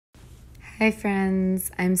Hi friends,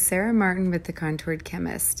 I'm Sarah Martin with The Contoured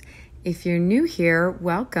Chemist. If you're new here,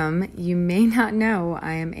 welcome. You may not know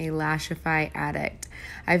I am a Lashify addict.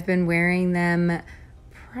 I've been wearing them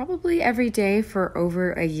probably every day for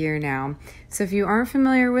over a year now. So if you aren't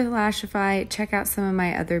familiar with Lashify, check out some of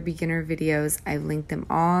my other beginner videos. I've linked them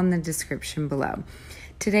all in the description below.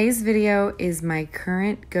 Today's video is my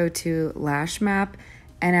current go-to lash map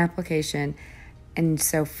and application. And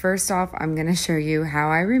so first off, I'm going to show you how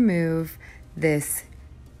I remove this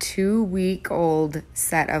 2-week-old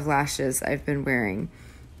set of lashes I've been wearing.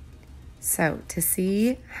 So to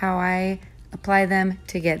see how I apply them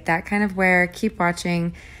to get that kind of wear, keep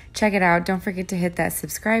watching, check it out. Don't forget to hit that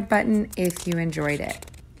subscribe button if you enjoyed it.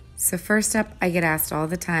 So first up, I get asked all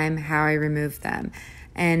the time how I remove them.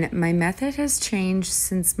 And my method has changed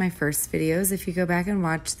since my first videos, if you go back and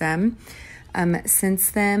watch them.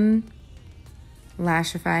 Since then,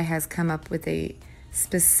 Lashify has come up with a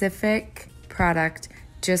specific product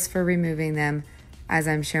just for removing them, as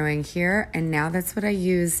I'm showing here, and now that's what I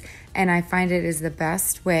use, and I find it is the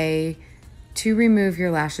best way to remove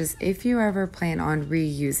your lashes if you ever plan on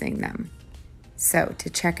reusing them. So to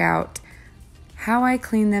check out how I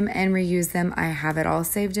clean them and reuse them, I have it all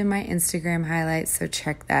saved in my Instagram highlights, so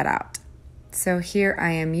check that out. So here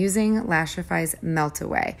I am using Lashify's Melt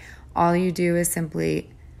Away. All you do is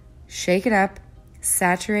simply shake it up,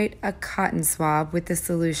 saturate a cotton swab with the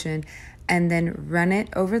solution, and then run it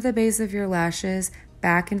over the base of your lashes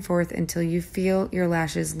back and forth until you feel your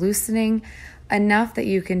lashes loosening enough that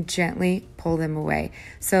you can gently pull them away.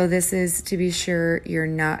 So this is to be sure you're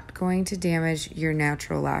not going to damage your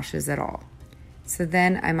natural lashes at all. So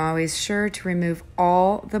then I'm always sure to remove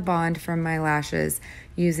all the bond from my lashes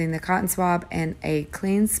using the cotton swab and a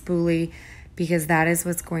clean spoolie, because that is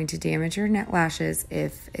what's going to damage your net lashes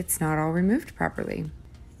if it's not all removed properly.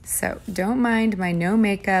 So don't mind my no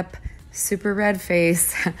makeup, super red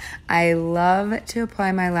face. I love to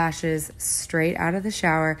apply my lashes straight out of the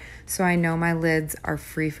shower so I know my lids are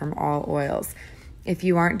free from all oils. If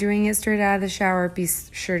you aren't doing it straight out of the shower, be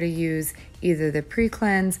sure to use either the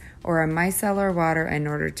pre-cleanse or a micellar water in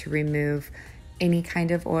order to remove any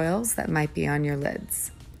kind of oils that might be on your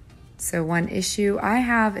lids. So one issue I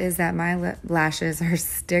have is that my lashes are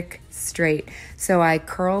stick straight. So I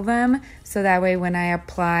curl them so that way when I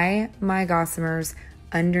apply my gossamers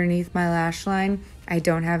underneath my lash line, I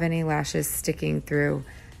don't have any lashes sticking through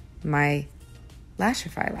my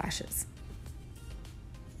Lashify lashes.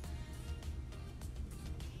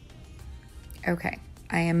 Okay,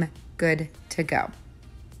 I am good to go.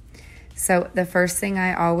 So the first thing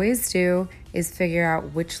I always do is figure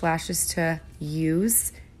out which lashes to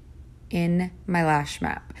use in my lash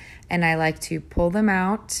map. And I like to pull them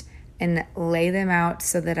out and lay them out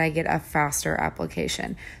so that I get a faster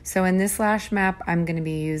application. So in this lash map, I'm gonna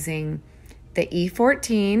be using the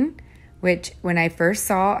E14, which when I first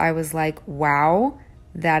saw, I was like, wow,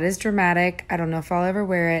 that is dramatic. I don't know if I'll ever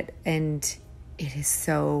wear it. And it is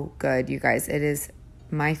so good, you guys. It is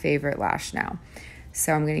my favorite lash now.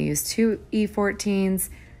 So I'm gonna use 2 E14s,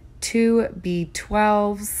 2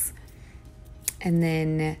 B12s, and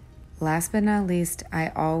then last but not least, I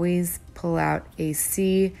always pull out a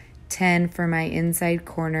C10 for my inside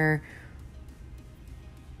corner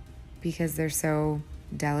because they're so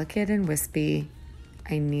delicate and wispy.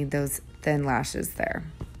 I need those thin lashes there.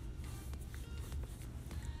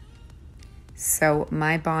 So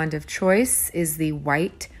my bond of choice is the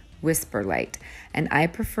white Whisper Light, and I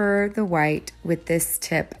prefer the white with this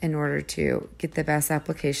tip in order to get the best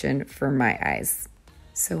application for my eyes.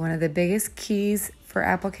 So one of the biggest keys for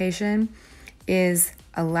application is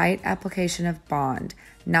a light application of bond.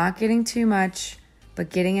 Not getting too much, but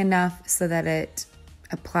getting enough so that it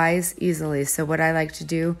applies easily. So what I like to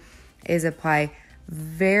do is apply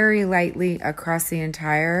very lightly across the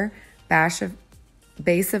entire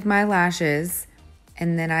base of my lashes,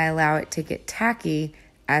 and then I allow it to get tacky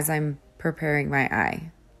as I'm preparing my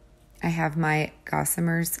eye. I have my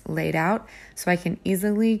gossamers laid out so I can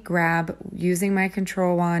easily grab using my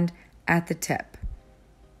control wand at the tip.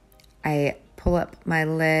 I pull up my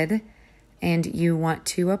lid, and you want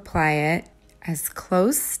to apply it as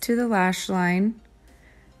close to the lash line.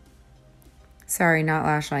 Sorry, not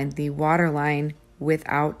lash line, the water line,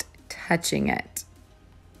 without touching it.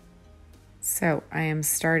 So I am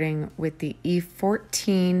starting with the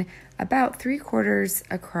E14, about 3/4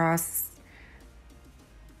 across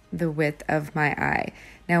the width of my eye.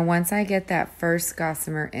 Now, once I get that first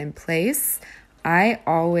gossamer in place, I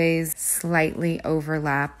always slightly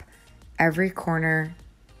overlap every corner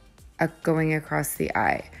going across the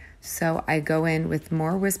eye. So I go in with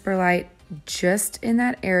more Whisper Light just in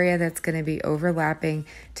that area that's going to be overlapping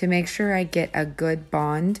to make sure I get a good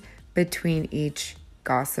bond between each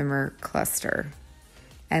gossamer cluster.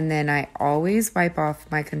 And then I always wipe off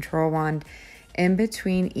my control wand in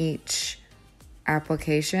between each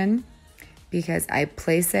application because I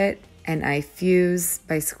place it and I fuse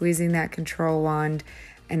by squeezing that control wand,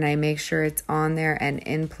 and I make sure it's on there and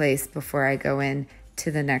in place before I go in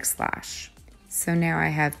to the next lash. So now I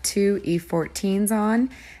have 2 E14s on,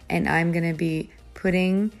 and I'm going to be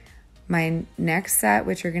putting my next set,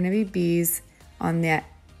 which are going to be Bs, on that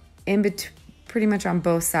in between, pretty much on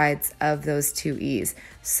both sides of those 2 E's.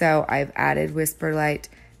 So I've added Whisper Light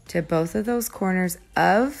to both of those corners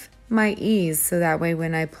of my E's, so that way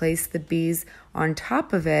when I place the B's on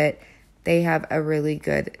top of it, they have a really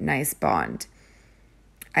good, nice bond.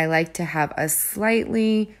 I like to have a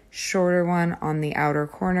slightly shorter one on the outer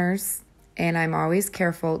corners, and I'm always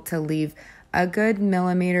careful to leave a good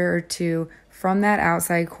millimeter or 2 from that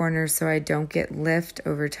outside corner so I don't get lift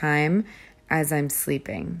over time as I'm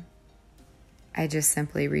sleeping. I just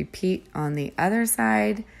simply repeat on the other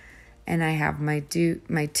side, and I have my 2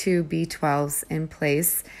 B12s in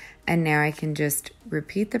place, and now I can just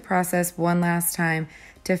repeat the process one last time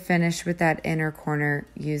to finish with that inner corner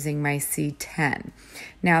using my C10.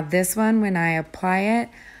 Now this one, when I apply it,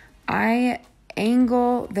 I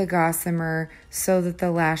angle the gossamer so that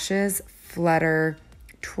the lashes flutter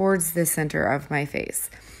towards the center of my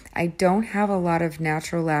face. I don't have a lot of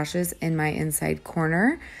natural lashes in my inside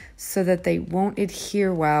corner, so that they won't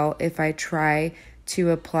adhere well if I try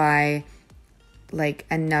to apply like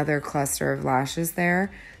another cluster of lashes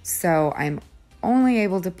there. So I'm only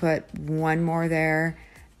able to put one more there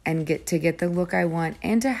and get the look I want,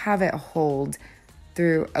 and to have it hold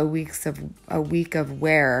through a week of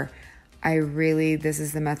wear. This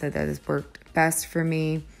is the method that has worked best for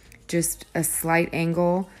me. Just a slight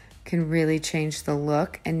angle can really change the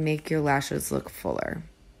look and make your lashes look fuller.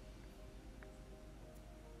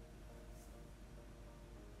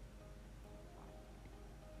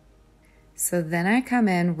 So then I come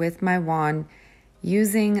in with my wand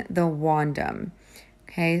using the wandum,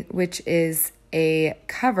 okay, which is a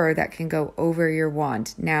cover that can go over your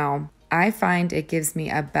wand. Now, I find it gives me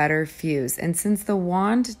a better fuse, and since the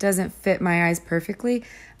wand doesn't fit my eyes perfectly,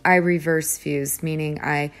 I reverse fuse, meaning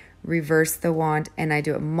I reverse the wand and I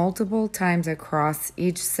do it multiple times across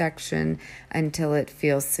each section until it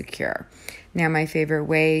feels secure. Now, my favorite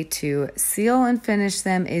way to seal and finish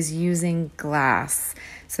them is using glass.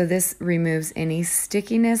 So this removes any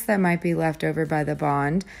stickiness that might be left over by the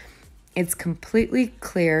bond. It's completely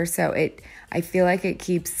clear, so I feel like it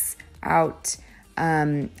keeps out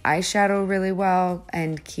eyeshadow really well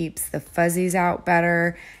and keeps the fuzzies out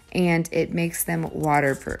better, and it makes them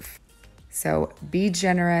waterproof. So be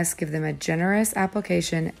generous, give them a generous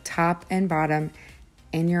application, top and bottom,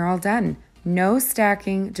 and you're all done. No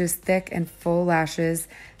stacking, just thick and full lashes,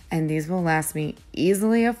 and these will last me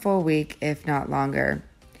easily a full week, if not longer.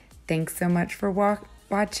 Thanks so much for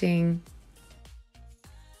watching.